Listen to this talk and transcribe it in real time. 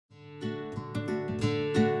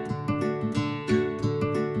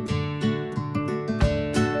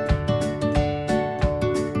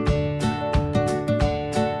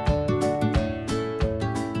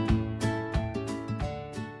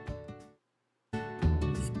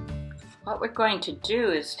What we're going to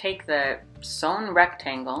do is take the sewn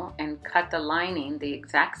rectangle and cut the lining the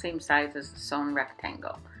exact same size as the sewn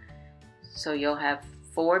rectangle. So you'll have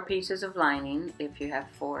 4 pieces of lining if you have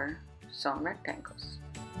 4 sewn rectangles.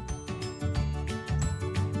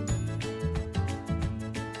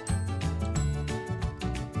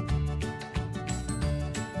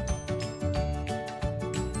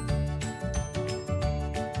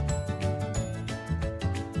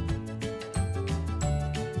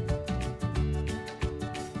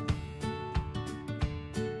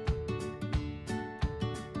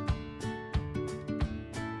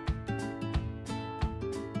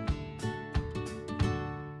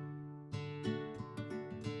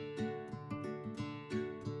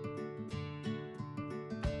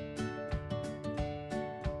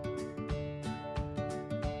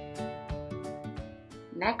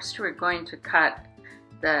 Next, we're going to cut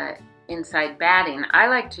the inside batting. I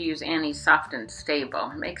like to use Annie's Soft and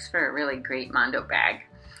Stable. It makes for a really great Mondo bag.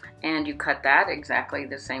 And you cut that exactly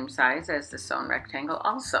the same size as the sewn rectangle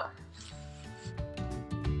also.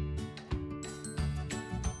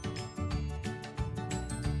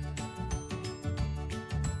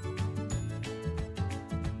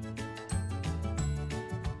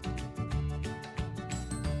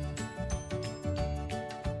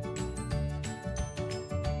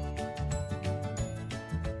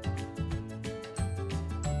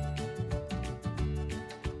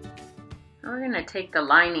 We're going to take the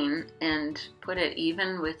lining and put it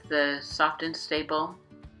even with the Soft and Stable.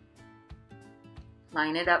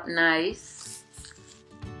 Line it up nice.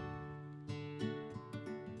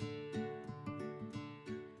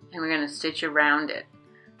 And we're going to stitch around it.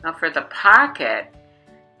 Now for the pocket,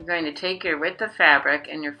 you're going to take your width of fabric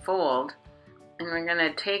and your fold, and we're going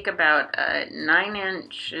to take about 9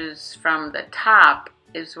 inches from the top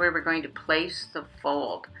is where we're going to place the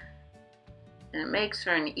fold. And it makes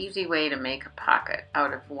for an easy way to make a pocket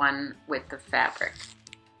out of one width of fabric.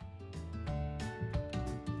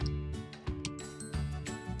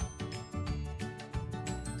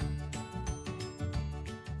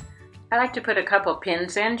 I like to put a couple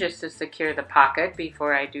pins in just to secure the pocket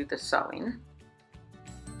before I do the sewing.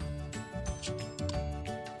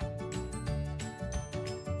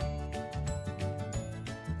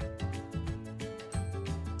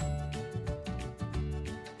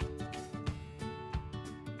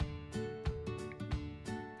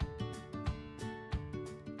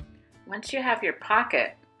 Once you have your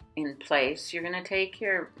pocket in place, you're going to take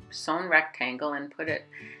your sewn rectangle and put it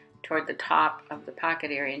toward the top of the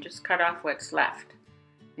pocket area and just cut off what's left.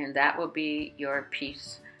 And that will be your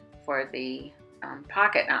piece for the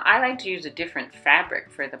pocket. Now I like to use a different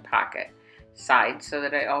fabric for the pocket side so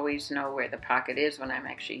that I always know where the pocket is when I'm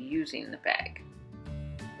actually using the bag.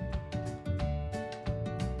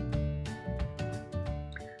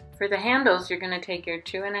 For the handles, you're going to take your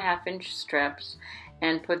 2.5 inch strips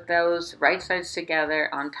and put those right sides together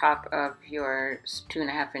on top of your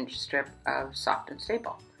 2.5 inch strip of Soft and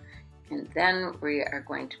Stable. And then we are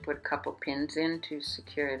going to put a couple pins in to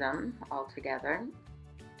secure them all together.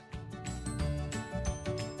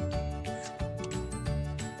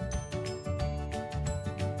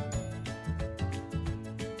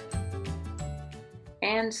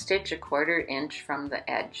 And stitch a 1/4 inch from the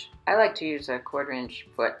edge. I like to use a 1/4 inch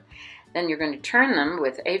foot. Then you're going to turn them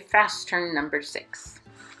with a fast turn number 6.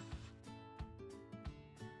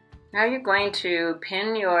 Now you're going to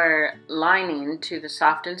pin your lining to the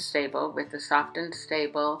Soft and Stable with the Soft and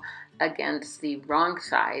Stable against the wrong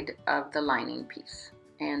side of the lining piece.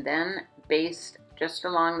 And then baste just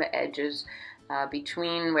along the edges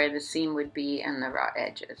between where the seam would be and the raw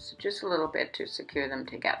edges. Just a little bit to secure them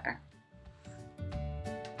together.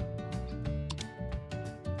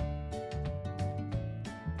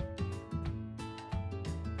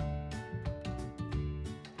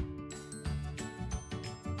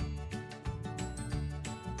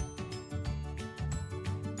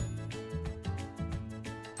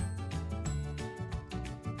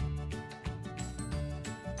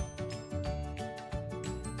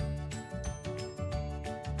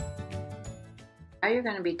 Now you're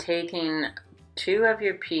going to be taking 2 of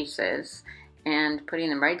your pieces and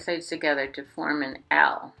putting them right sides together to form an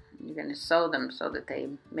L. You're going to sew them so that they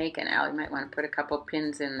make an L. You might want to put a couple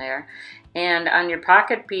pins in there. And on your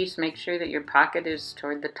pocket piece, make sure that your pocket is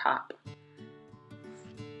toward the top.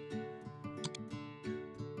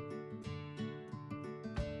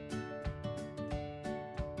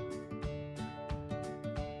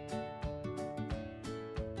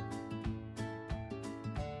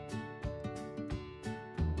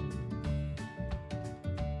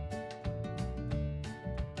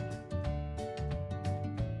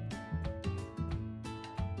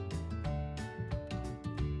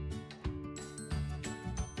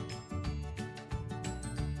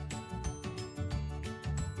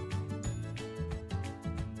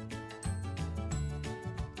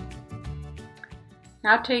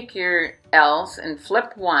 Now take your L's and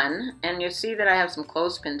flip one, and you'll see that I have some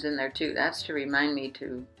clothespins in there too. That's to remind me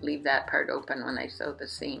to leave that part open when I sew the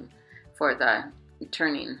seam for the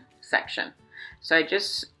turning section. So I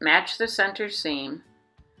just match the center seam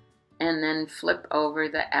and then flip over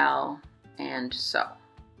the L and sew.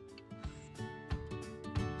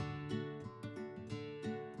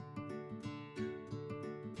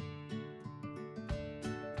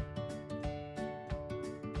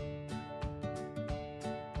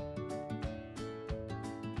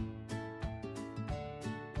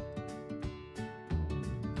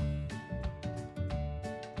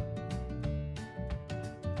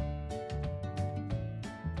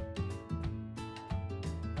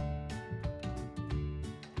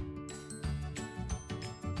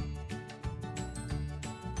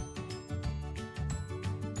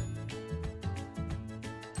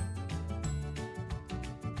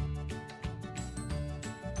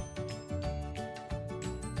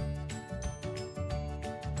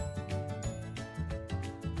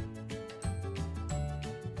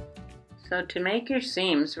 So to make your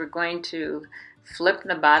seams, we're going to flip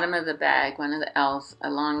the bottom of the bag, one of the L's,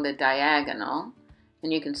 along the diagonal.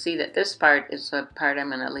 And you can see that this part is the part I'm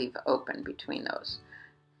going to leave open between those.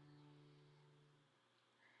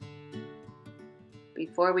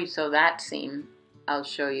 Before we sew that seam, I'll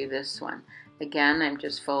show you this one. Again, I'm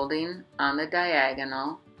just folding on the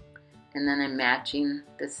diagonal, and then I'm matching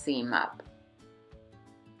the seam up,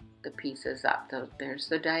 the pieces up. So there's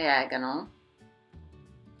the diagonal.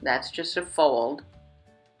 That's just a fold.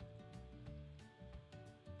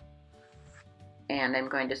 And I'm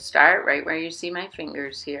going to start right where you see my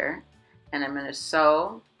fingers here, and I'm going to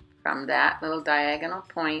sew from that little diagonal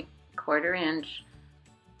point, 1/4 inch,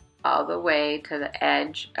 all the way to the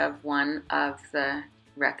edge of one of the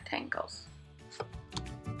rectangles.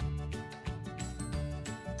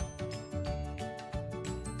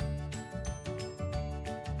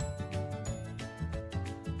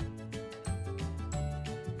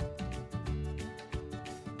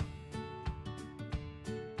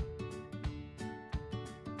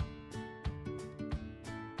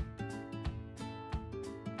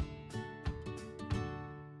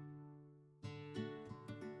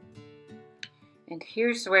 And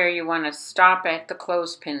here's where you want to stop at the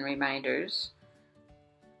clothespin reminders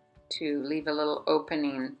to leave a little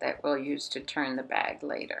opening that we'll use to turn the bag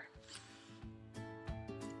later.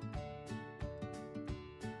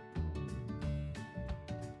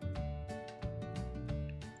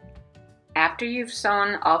 After you've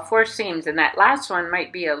sewn all 4 seams, and that last one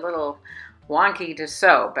might be a little wonky to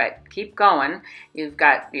sew, but keep going. You've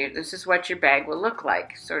got this is what your bag will look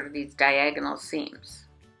like, sort of these diagonal seams.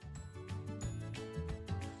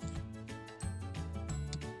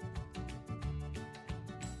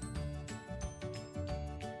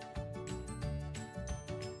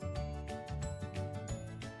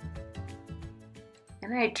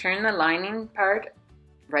 And I turn the lining part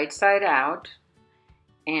right side out,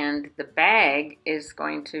 and the bag is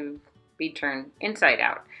going to be turned inside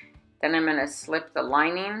out. Then I'm going to slip the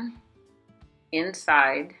lining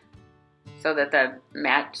inside so that the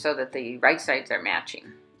right sides are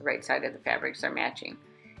matching. The right side of the fabrics are matching.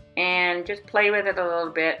 And just play with it a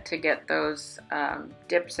little bit to get those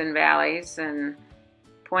dips and valleys and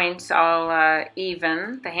points all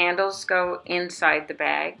even. The handles go inside the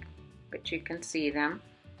bag, but you can see them.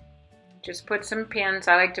 Just put some pins.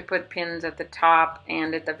 I like to put pins at the top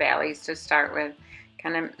and at the valleys to start with,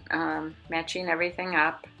 kind of matching everything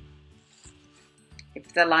up.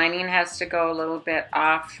 If the lining has to go a little bit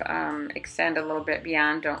off, extend a little bit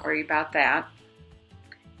beyond, don't worry about that.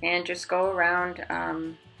 And just go around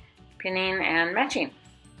pinning and matching.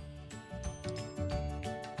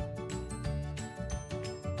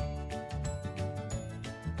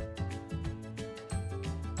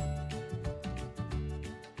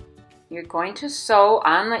 You're going to sew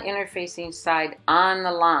on the interfacing side on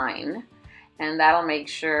the line, and that'll make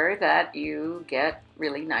sure that you get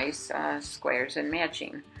really nice squares and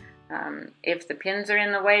matching. If the pins are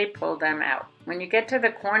in the way, pull them out. When you get to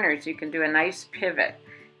the corners, you can do a nice pivot.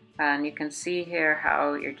 And you can see here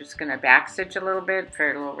how you're just going to backstitch a little bit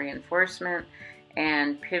for a little reinforcement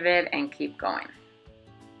and pivot and keep going.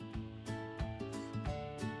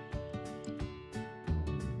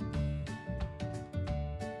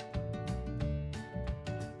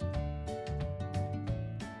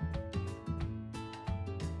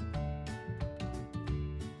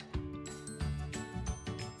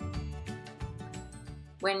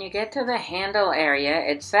 When you get to the handle area,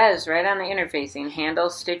 it says right on the interfacing, handle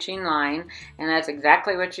stitching line, and that's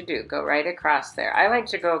exactly what you do. Go right across there. I like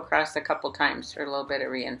to go across a couple times for a little bit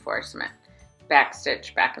of reinforcement. Back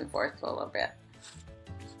stitch back and forth a little bit.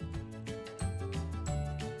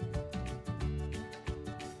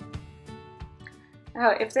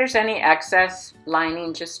 Now, if there's any excess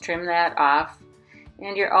lining, just trim that off.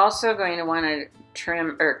 And you're also going to want to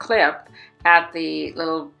trim or clip at the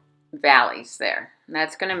little valleys there. And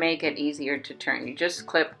that's going to make it easier to turn. You just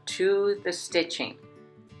clip to the stitching.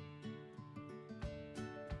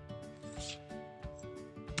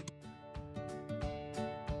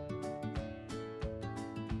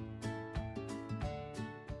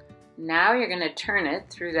 Now you're going to turn it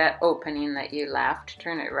through that opening that you left.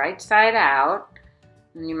 Turn it right side out.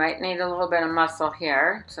 And you might need a little bit of muscle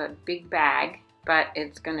here. It's a big bag, but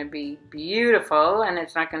it's going to be beautiful, and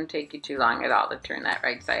it's not going to take you too long at all to turn that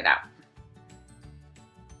right side out.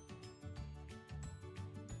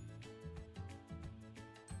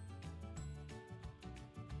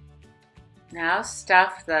 Now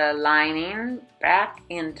stuff the lining back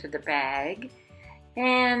into the bag,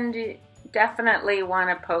 and definitely want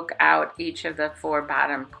to poke out each of the 4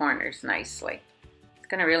 bottom corners nicely. It's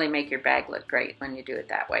going to really make your bag look great when you do it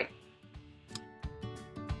that way.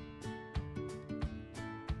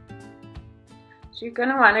 So you're going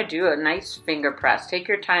to want to do a nice finger press. Take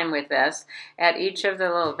your time with this. At each of the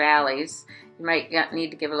little valleys, you might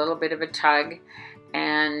need to give a little bit of a tug,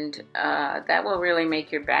 and that will really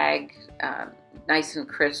make your bag nice and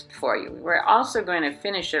crisp for you. We're also going to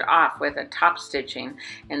finish it off with a top stitching,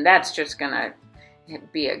 and that's just going to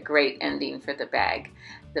be a great ending for the bag.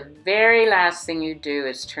 The very last thing you do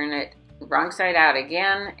is turn it wrong side out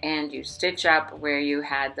again, and you stitch up where you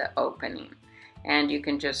had the opening. And you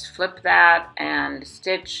can just flip that and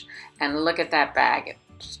stitch, and look at that bag.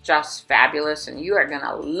 It's just fabulous, and you are going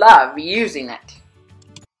to love using it.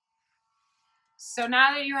 So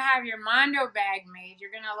now that you have your Mondo bag made,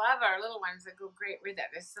 you're going to love our little ones that go great with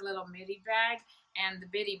it. This is the little midi bag and the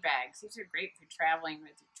bitty bags. These are great for traveling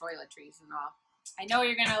with your toiletries and all. I know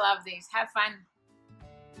you're going to love these. Have fun.